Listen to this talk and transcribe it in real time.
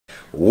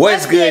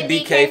What's good,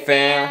 DK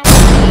fam?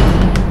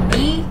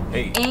 D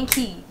and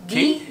Key.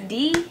 D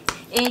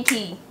and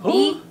Key.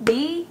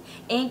 D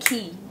and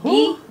Key.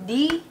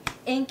 D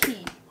and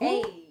Key.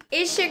 Hey.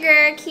 It's your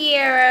girl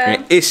Kiera.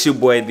 And it's your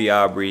boy The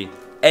Aubrey,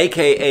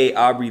 aka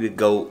Aubrey the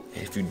GOAT,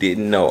 if you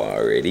didn't know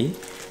already.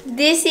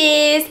 This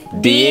is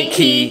D and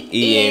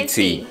Key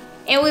ENT.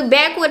 And we're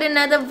back with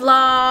another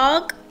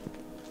vlog.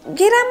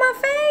 Get out my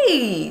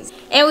face.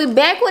 And we're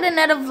back with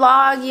another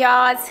vlog,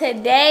 y'all.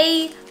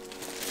 Today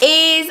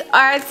is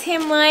our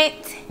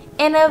 10-month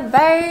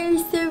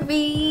anniversary.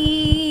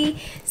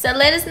 So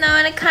let us know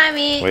in the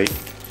comments. Wait.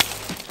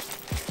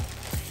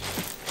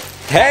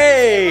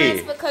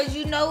 Hey! Because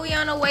you know we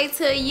on the way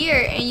to a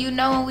year, and you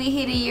know when we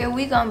hit a year,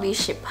 we gonna be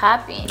shit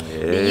popping. Yeah.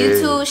 The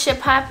YouTube shit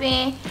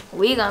popping,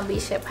 we gonna be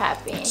shit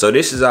popping. So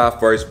this is our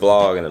first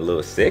vlog in a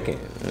little second.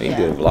 We ain't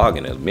been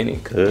vlogging in a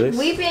minute, cuz.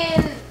 We've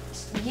been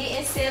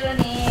getting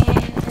settled in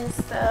and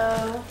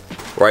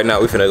stuff. Right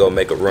now we finna go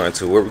make a run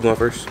to where we going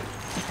first?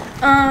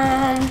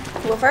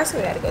 Well, first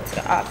we gotta go to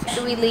the office.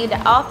 After we leave the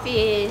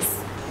office,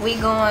 we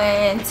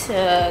going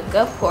to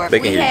Gulfport.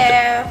 We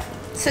have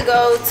to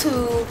go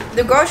to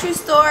the grocery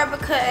store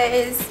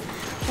because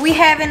we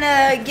having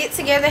a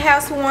get-together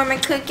housewarming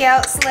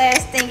cookout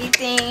 / thingy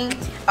thing.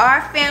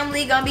 Our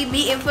family gonna be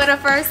meeting for the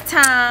first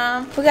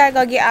time. We gotta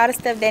go get all the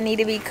stuff that need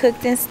to be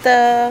cooked and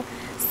stuff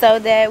so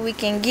that we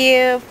can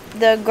give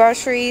the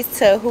groceries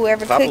to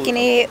whoever cooking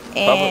it.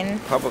 And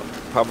Papa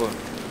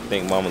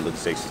think Mama looks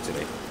sexy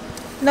today.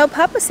 no,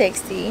 Papa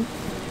sexy.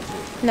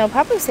 No,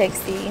 Papa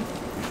sexy.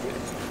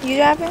 You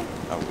driving?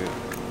 I will.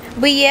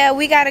 But yeah,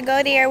 we gotta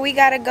go there. We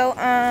gotta go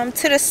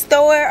to the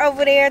store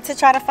over there to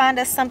try to find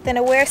us something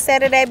to wear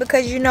Saturday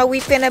because you know we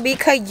finna be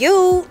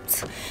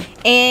cute.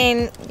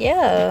 And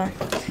yeah,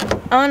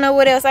 I don't know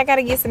what else. I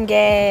gotta get some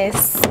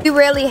gas. We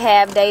rarely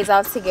have days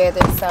off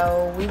together,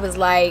 so we was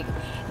like,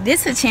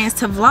 this is a chance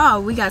to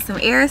vlog. We got some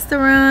errands to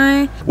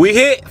run. We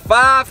hit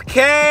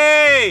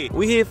 5K!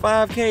 We hit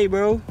 5K,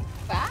 bro.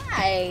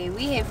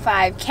 We hit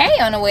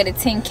 5K on the way to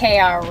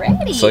 10K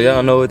already. So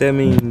y'all know what that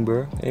mean,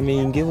 bro. That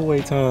mean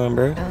giveaway time,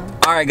 bro.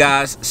 Alright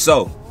guys,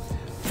 so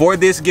for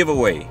this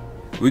giveaway,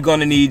 we're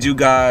gonna need you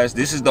guys.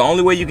 This is the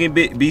only way you can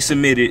be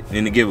submitted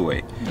in the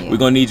giveaway. We're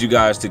gonna need you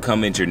guys to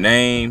comment your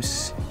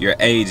names, your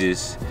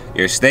ages,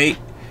 your state,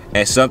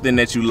 and something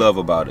that you love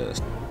about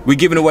us. We're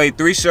giving away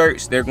 3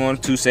 shirts. They're going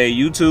to say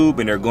YouTube,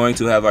 and they're going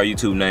to have our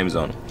YouTube names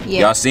on them.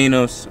 Y'all seen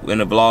us in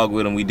the vlog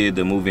with them. We did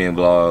the move-in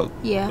vlog.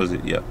 Yeah. Was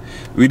it? Yeah.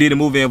 We did a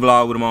move-in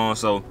vlog with them on.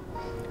 So,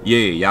 yeah,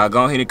 y'all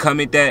go ahead and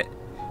comment that.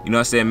 You know what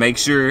I'm saying? Make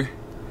sure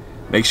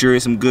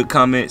it's some good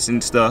comments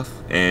and stuff.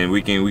 And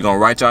we gonna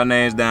write y'all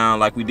names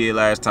down like we did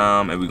last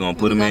time, and we're gonna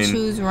put them in.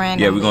 Choose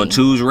randomly. Yeah, we're gonna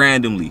choose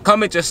randomly.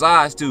 Comment your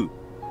size too.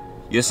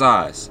 Your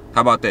size.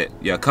 How about that?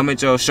 Yeah,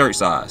 comment your shirt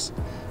size.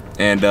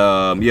 And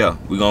yeah,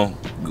 we're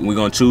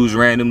gonna choose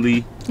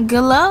randomly.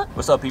 Good luck.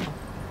 What's up, people?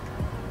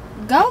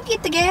 Go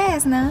get the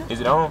gas now.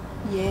 Is it on?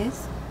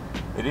 Yes.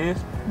 It is?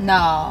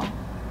 No.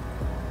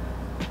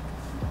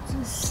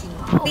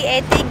 We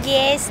at the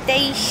gas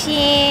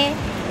station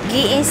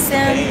getting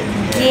some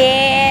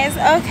gas.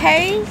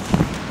 Okay.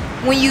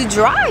 When you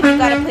drive, you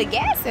gotta put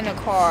gas in the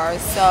car.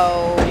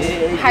 So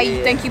how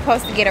you think you're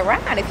supposed to get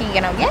around if you ain't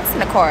get no gas in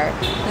the car?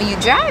 When you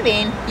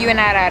driving, you're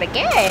not out of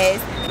gas.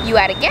 You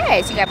out of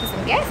gas. You gotta put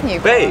some gas in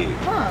your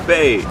car.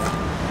 Babe.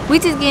 We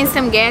just getting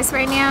some gas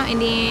right now,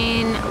 and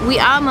then we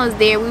almost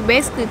there. We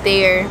basically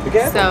there.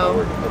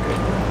 So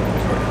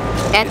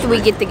after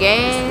we get the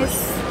gas,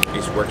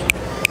 it's working.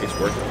 It's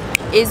working.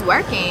 It's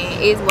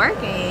working. It's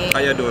working. How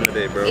y'all doing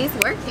today, bro? It's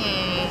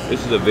working.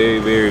 This is a very,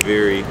 very,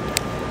 very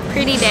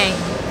pretty day.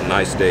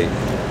 Nice day.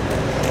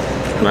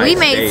 We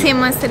made 10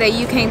 months today.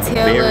 You can't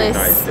tell us. Very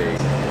nice day.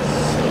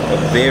 A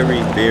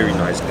very, very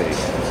nice day.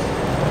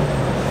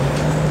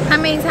 How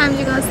many times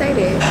you gonna say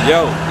that?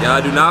 Yo,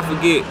 y'all do not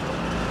forget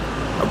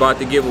about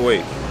the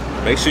giveaway.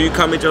 Make sure you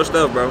comment your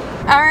stuff, bro.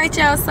 Alright,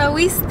 y'all, so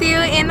we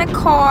still in the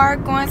car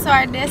going to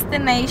our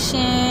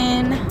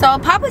destination. So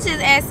Papa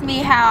just asked me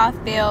how I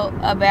felt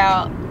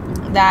about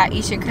the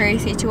Aisha Curry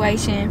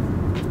situation.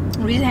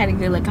 We just had a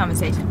good little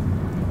conversation.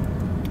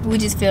 We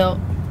just felt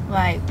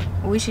like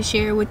we should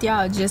share it with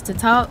y'all just to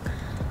talk.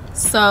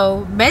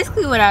 So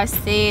basically what I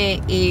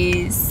said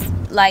is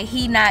like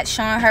he not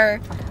showing her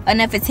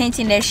enough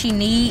attention that she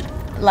need,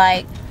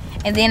 like,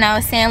 and then I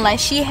was saying like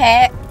she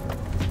has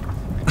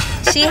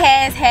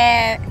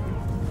had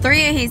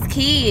 3 of his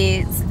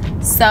kids,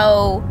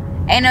 so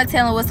ain't no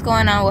telling what's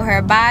going on with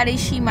her body.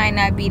 She might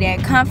not be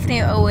that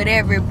confident or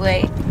whatever,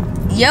 but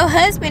your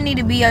husband need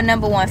to be your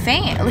 #1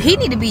 fan. He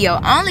need to be your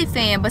only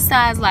fan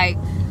besides like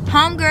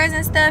homegirls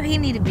and stuff. He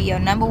need to be your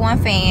 #1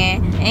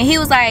 fan. And he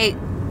was like,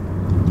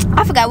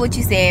 I forgot what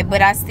you said,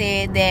 but I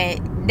said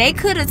that they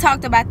could have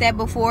talked about that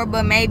before,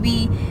 but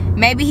maybe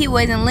he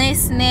wasn't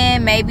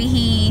listening. Maybe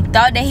he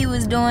thought that he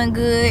was doing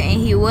good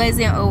and he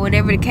wasn't, or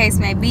whatever the case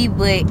may be.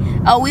 But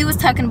we was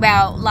talking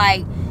about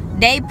like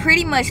they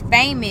pretty much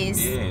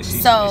famous. Yeah, she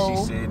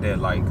so said that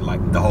like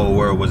the whole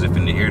world wasn't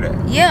finna hear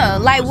that. Yeah,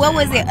 like what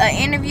was it, an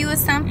interview or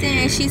something,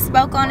 and she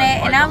spoke on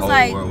that, and I was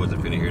like, the whole world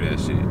wasn't finna that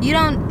shit. You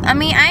don't. I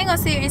mean, I ain't gonna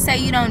sit here and say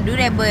you don't do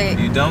that, but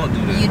you don't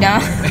do that. You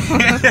don't.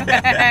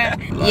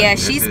 Like, yeah,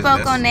 she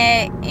spoke on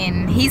that,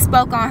 and he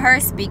spoke on her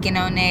speaking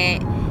on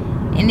that,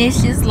 and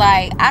it's just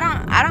like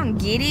I don't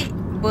get it,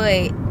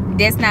 but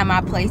that's not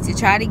my place to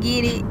try to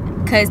get it,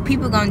 cause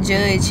people gonna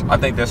judge. I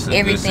think that's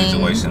a good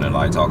situation to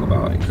like talk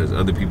about it, cause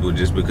other people,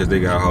 just because they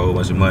got a whole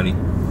bunch of money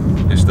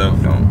and stuff,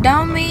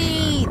 don't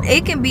mean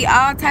it can be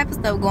all type of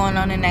stuff going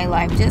on in their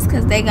life just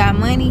because they got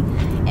money,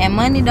 and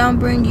money don't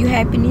bring you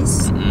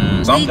happiness.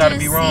 Something gotta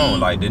be wrong.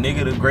 Like the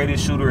nigga, the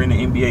greatest shooter in the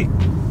NBA.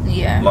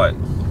 Yeah. Like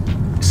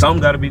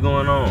something gotta be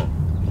going on.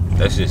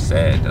 That's just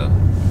sad though.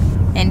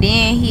 And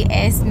then he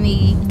asked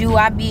me, do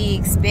I be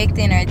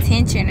expecting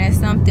attention or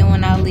something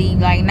when I leave?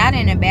 Like, not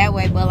in a bad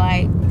way, but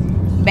like,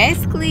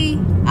 basically,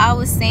 I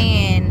was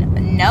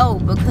saying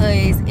no,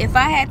 because if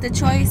I had the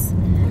choice,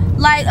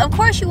 like, of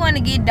course you want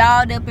to get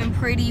dolled up and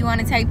pretty, you want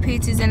to take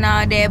pictures and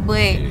all that,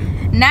 but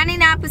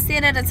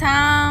 99% of the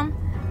time,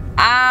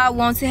 I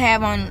want to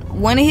have on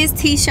one of his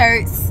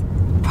t-shirts,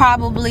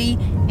 probably,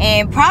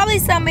 and probably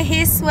some of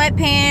his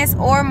sweatpants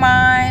or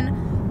mine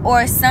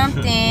or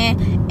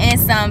something, and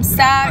some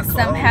socks,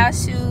 some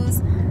house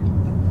shoes.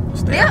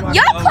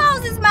 Your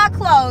clothes is my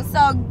clothes,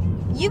 so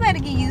you better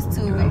get used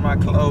to it. My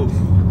clothes.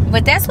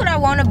 But that's what I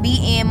want to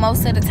be in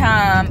most of the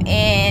time.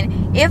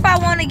 And if I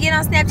want to get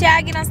on Snapchat,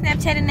 I get on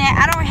Snapchat and that.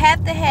 I don't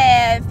have to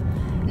have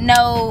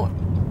no,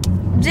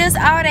 just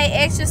all that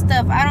extra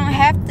stuff. I don't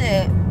have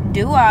to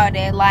do all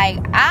that.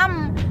 Like,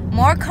 I'm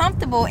more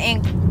comfortable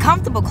in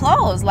comfortable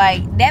clothes.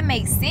 Like, that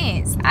makes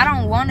sense. I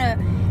don't want to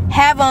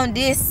have on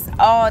this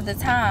all the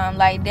time.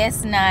 Like,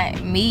 that's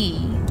not me.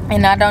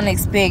 And I don't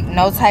expect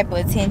no type of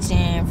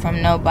attention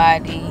from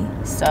nobody.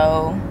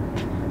 So,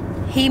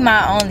 he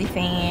my only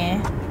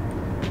fan.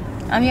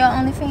 I'm your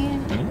only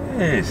fan?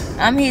 Yes.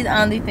 I'm his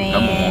only fan.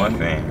 Number 1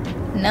 fan.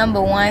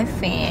 Number 1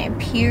 fan,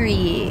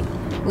 period.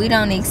 We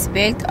don't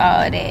expect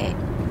all that.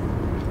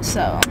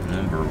 So.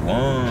 Number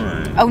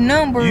 1. Oh,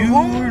 number 1.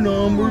 You're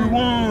number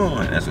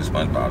 1. That's what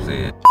SpongeBob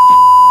said.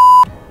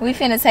 We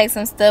finna take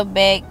some stuff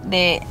back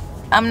that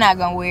I'm not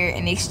gonna wear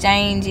and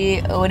exchange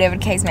it or whatever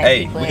the case may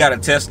be. Hey, we got a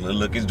Tesla.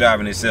 Look, it's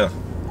driving itself.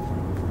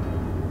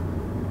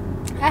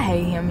 I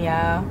hate him,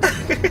 y'all.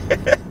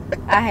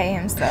 I hate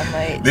him so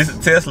much. This is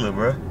Tesla,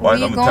 bro. Where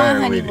you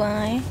going, honey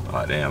bun?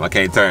 Oh, damn. I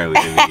can't turn with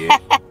it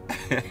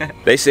yet.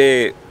 They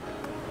said,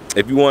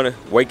 if you want to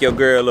wake your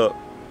girl up,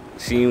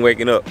 she ain't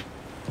waking up,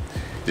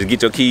 just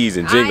get your keys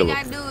and jingle them.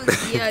 All you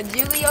gotta do is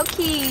jiggle your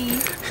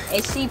keys,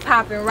 and she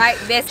popping right.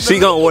 Best she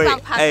gonna wake.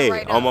 Hey,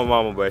 right on my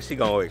mama, bro. She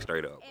gonna wake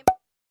straight up.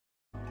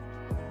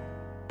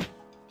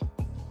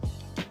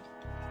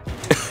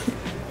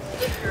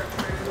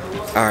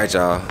 All right,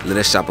 y'all. Let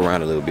us shop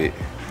around a little bit.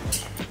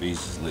 Beach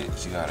is lit.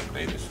 She got a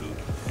bathing suit.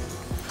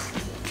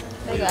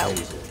 They got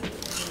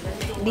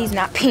these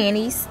not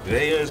panties.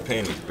 They is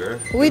panties, bro.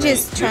 We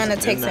just trying to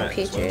take some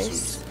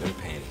pictures. Them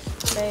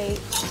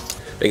panties.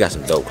 They got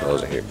some dope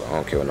clothes in here, but I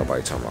don't care what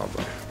nobody talking about,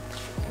 bro.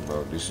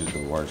 Bro, this is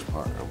the worst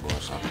part of going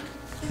shopping.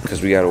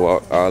 Cause we gotta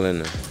walk all in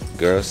the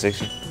girls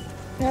section.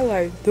 They're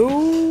like,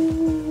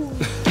 dude.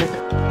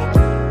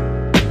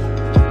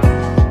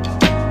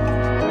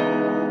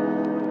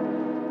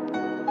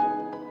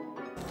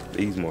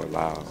 These more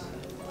loud.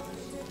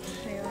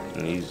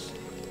 And these.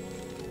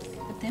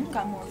 But them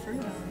got more fruit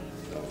on it.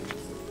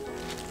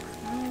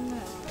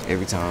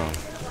 Every time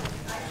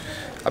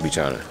I be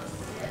trying to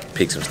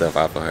pick some stuff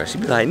out for her, she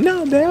be like,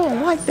 no, they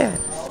don't like that.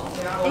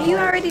 And you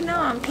already know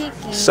I'm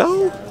picky.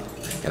 So?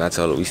 And I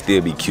told her we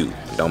still be cute.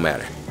 Don't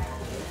matter.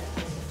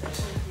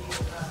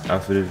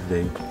 Outfit of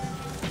the day.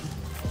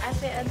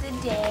 Outfit of the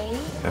day.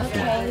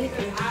 Okay.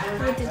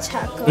 With the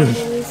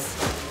chacos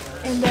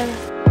and the.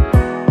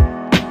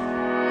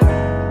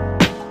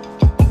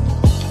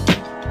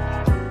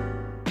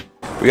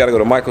 We gotta go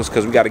to Michael's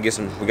because we gotta get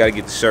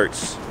the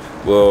shirts.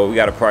 Well, we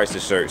gotta price the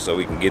shirts so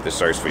we can get the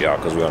shirts for y'all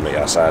because we don't know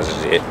y'all sizes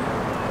yet.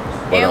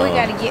 But, and we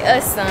gotta get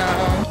us some.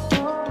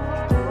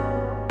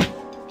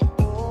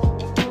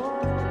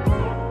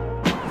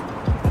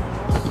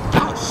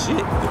 Oh shit,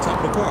 the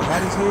top of the car,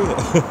 hot as hell.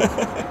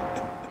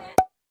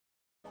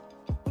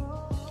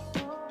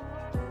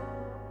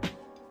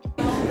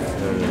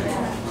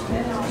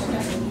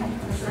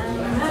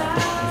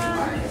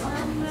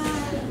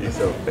 You're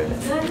so fat.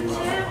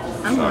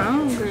 I'm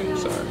hungry.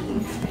 Sorry.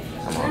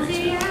 I'm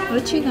hungry.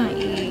 What you gonna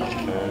eat?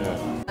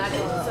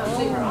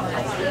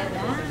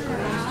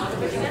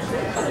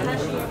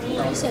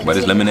 But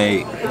it's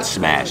lemonade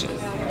smashing.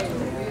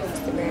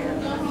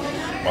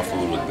 My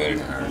food look better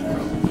than hers,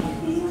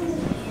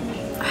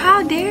 bro.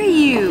 How dare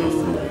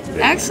you?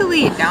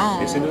 Actually, it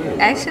don't. Yes, it is.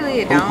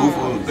 Actually, it Who don't.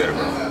 food look better,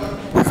 bro?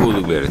 Who food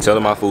look better? Tell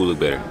them my food look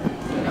better.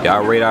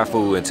 Y'all rate our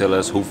food and tell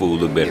us who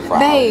food look better.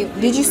 Babe,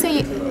 did you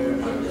see?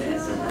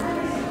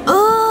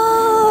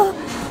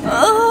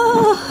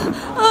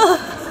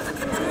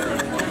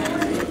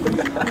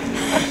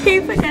 He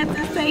forgot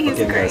to say his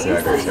grace.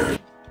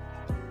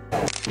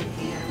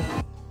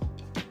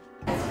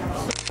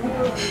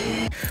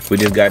 We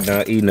just got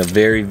done eating a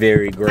very,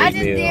 very great meal. I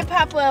just did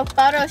pop a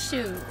photo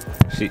shoot.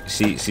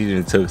 She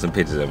just took some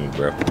pictures of me,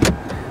 bro.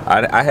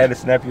 I had to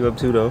snap you up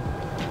too though.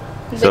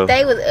 But So,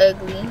 they was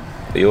ugly.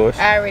 yours?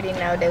 I already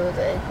know they was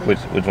ugly.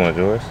 Which one's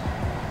yours?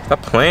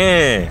 Stop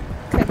playing.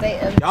 Cause they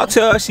ugly. Y'all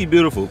tell her she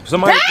beautiful.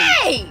 Somebody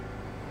Hey!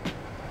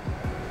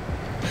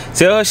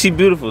 tell her she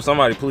beautiful.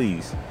 Somebody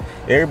please.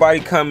 Everybody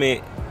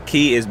comment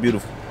Key is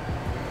beautiful.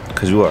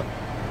 Cause you are.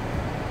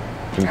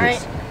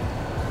 Alright.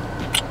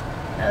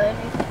 I love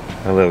you.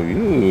 I love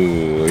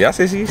you. Y'all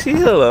say she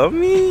love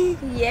me.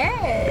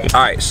 Yeah.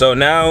 Alright, so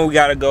now we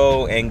gotta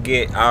go and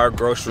get our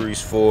groceries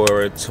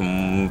for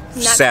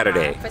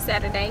Saturday. For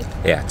Saturday.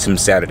 Yeah,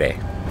 Saturday.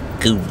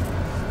 Cool.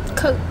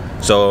 Cool.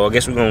 So I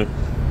guess we're gonna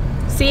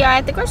see y'all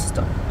at the grocery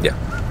store. Yeah.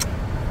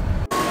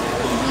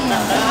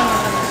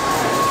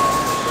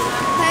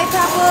 Hey,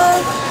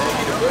 Papa.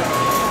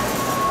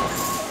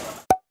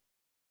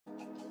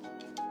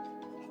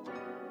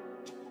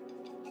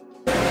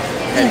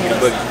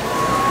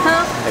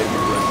 Huh?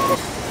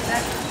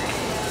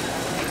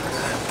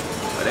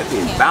 Oh, that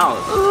bitch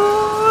bounce.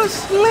 Oh,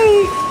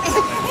 sleep.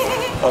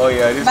 Oh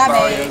yeah, this is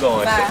probably ain't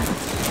going.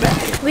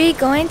 We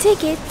going to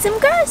get some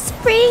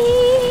groceries.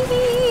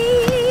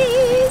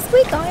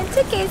 We going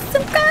to get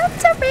some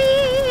groceries.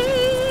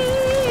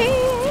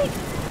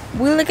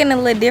 We looking a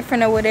little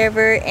different or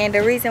whatever, and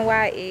the reason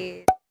why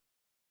is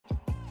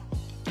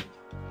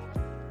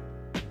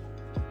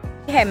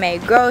we had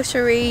made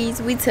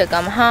groceries. We took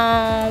them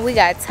home. We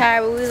got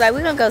tired. We was like,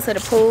 we gonna go to the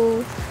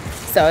pool.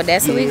 So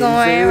that's where we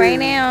going right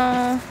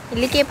now.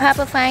 Look at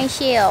Papa find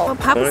shell. Well,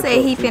 Papa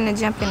said he finna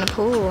jump in the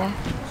pool.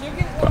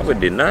 Papa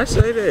did not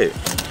say that.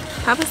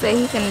 Papa said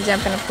he finna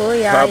jump in the pool,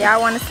 y'all.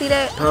 Y'all wanna see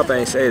that? Papa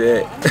ain't say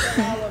that.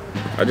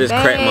 I just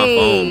cracked my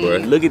phone, bro.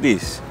 Look at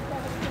this.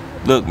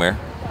 Look, man.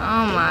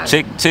 Oh my.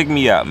 Check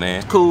me out, man.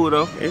 It's cool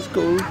though. It's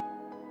cool.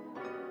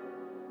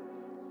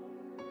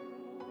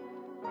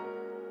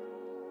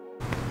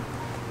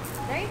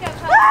 There you go,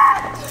 Papa.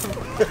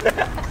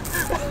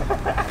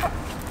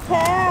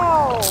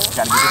 Hell.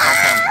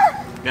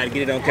 Gotta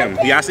get it on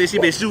camera. Y'all see she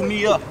been shooting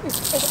me up.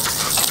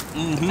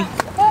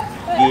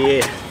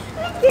 Yeah.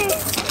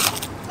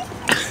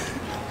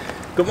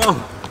 Come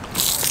on.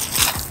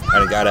 I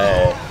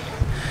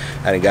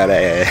done got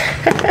a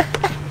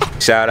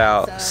shout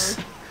outs.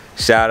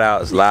 Shout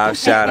outs, live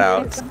shout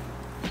outs.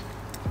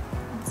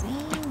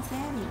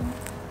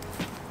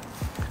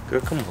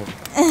 Girl, come on.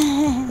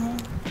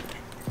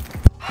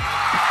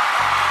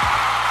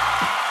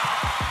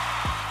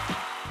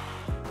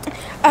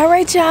 All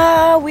right,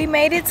 y'all, we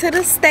made it to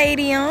the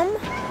stadium.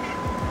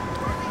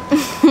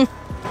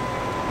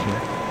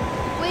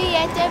 We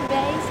at the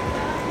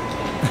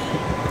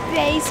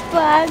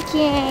baseball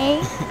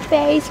game.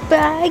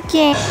 Baseball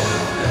game.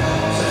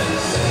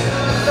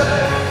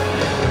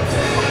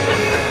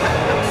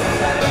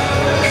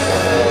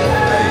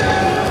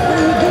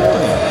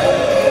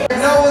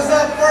 Noah's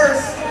up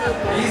first.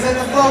 He's in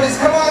the floaties.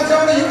 Come on,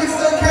 Jonah, you can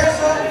still catch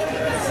some.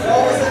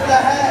 Noah's at the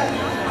hat.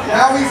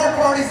 Now he's at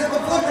parties at the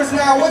flippers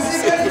now. What's he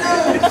gonna do?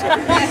 He's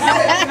taking a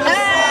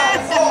slide.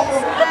 It's off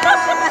him.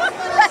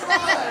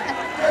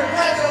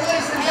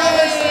 Congratulations, y'all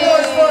make some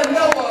noise for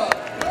Noah.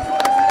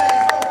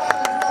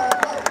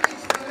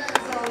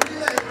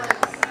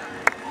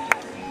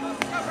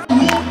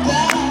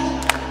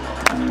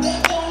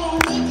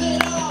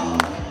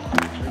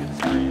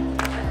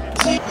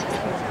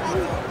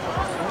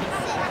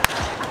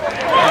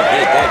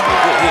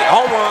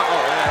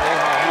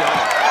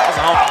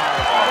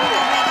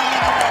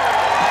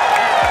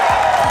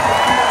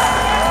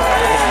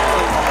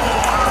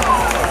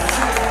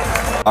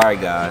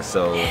 Alright guys,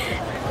 so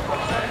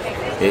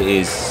it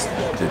is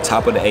the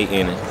top of the 8th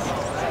inning.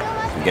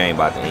 The game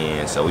about to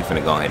end, so we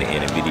finna go ahead and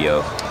end the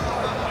video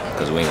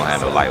because we ain't gonna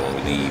have no light when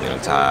we leave, and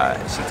I'm tired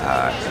and she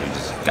tired, so we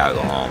just gotta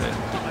go home and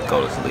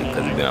go to sleep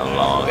because it's been a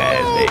long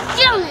ass day.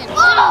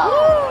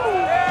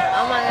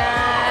 Oh my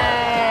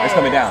god. It's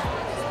coming down.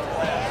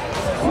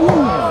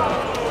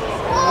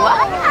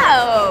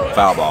 Wow.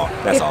 Foul ball,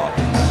 that's all.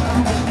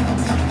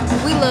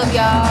 We love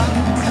y'all.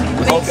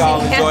 We hope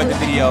y'all enjoyed the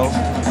video.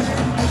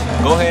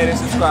 Go ahead and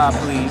subscribe,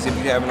 please, if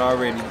you haven't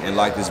already, and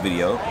like this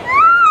video.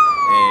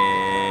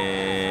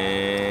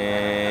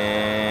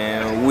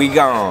 And we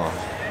gone.